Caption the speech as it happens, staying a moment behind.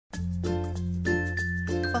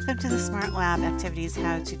Welcome to the Smart Lab Activities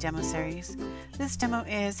How to Demo Series. This demo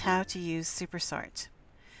is how to use SuperSort.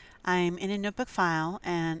 I'm in a notebook file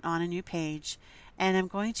and on a new page, and I'm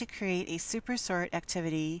going to create a SuperSort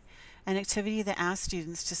activity, an activity that asks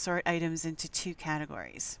students to sort items into two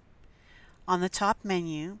categories. On the top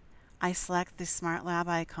menu, I select the Smart Lab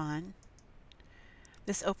icon.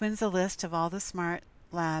 This opens a list of all the Smart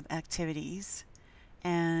Lab activities,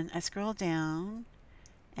 and I scroll down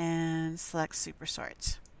and select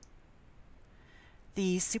SuperSort.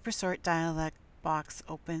 The SuperSort dialog box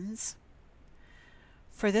opens.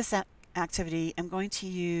 For this activity, I'm going to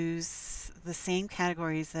use the same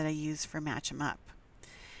categories that I used for Match 'em Up.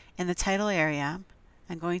 In the title area,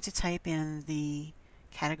 I'm going to type in the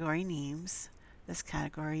category names. This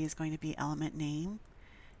category is going to be element name,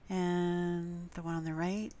 and the one on the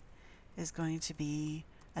right is going to be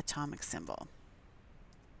atomic symbol.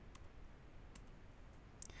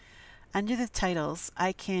 Under the titles,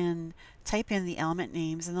 I can type in the element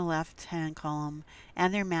names in the left-hand column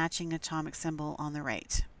and their matching atomic symbol on the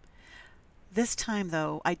right. This time,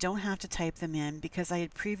 though, I don't have to type them in because I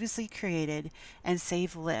had previously created and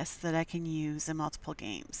saved lists that I can use in multiple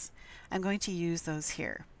games. I'm going to use those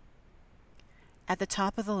here. At the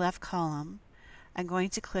top of the left column, I'm going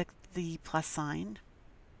to click the plus sign.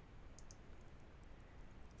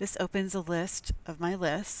 This opens a list of my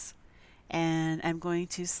lists, and I'm going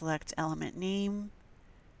to select element name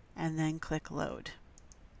and then click load.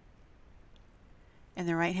 In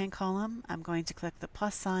the right hand column, I'm going to click the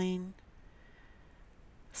plus sign,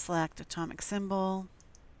 select atomic symbol,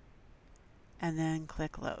 and then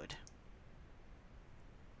click load.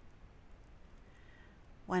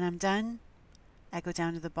 When I'm done, I go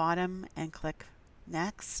down to the bottom and click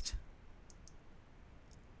next.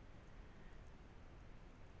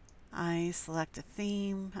 I select a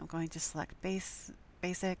theme. I'm going to select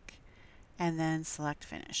basic and then select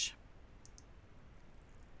finish.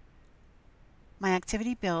 My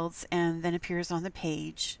activity builds and then appears on the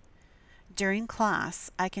page. During class,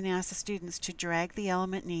 I can ask the students to drag the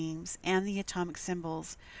element names and the atomic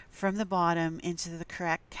symbols from the bottom into the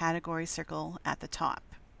correct category circle at the top.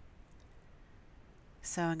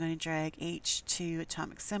 So I'm going to drag H to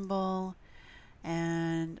atomic symbol,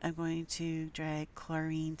 and I'm going to drag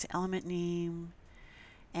chlorine to element name.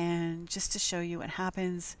 And just to show you what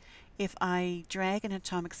happens, if I drag an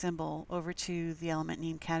atomic symbol over to the element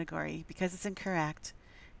name category, because it's incorrect,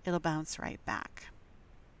 it'll bounce right back.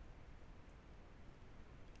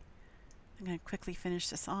 I'm going to quickly finish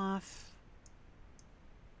this off.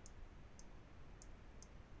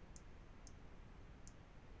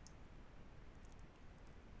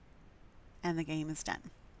 And the game is done.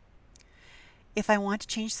 If I want to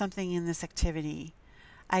change something in this activity,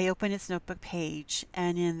 I open its notebook page,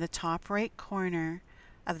 and in the top right corner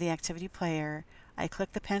of the activity player, I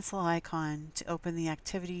click the pencil icon to open the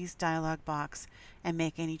activities dialog box and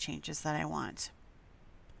make any changes that I want.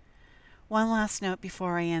 One last note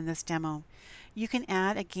before I end this demo. You can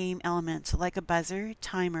add a game element like a buzzer,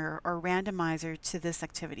 timer, or randomizer to this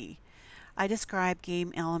activity. I describe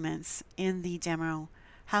game elements in the demo,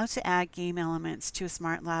 how to add game elements to a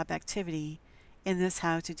Smart Lab activity, in this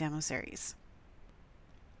How to Demo series.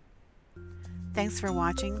 Thanks for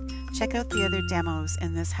watching. Check out the other demos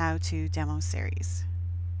in this How to Demo series.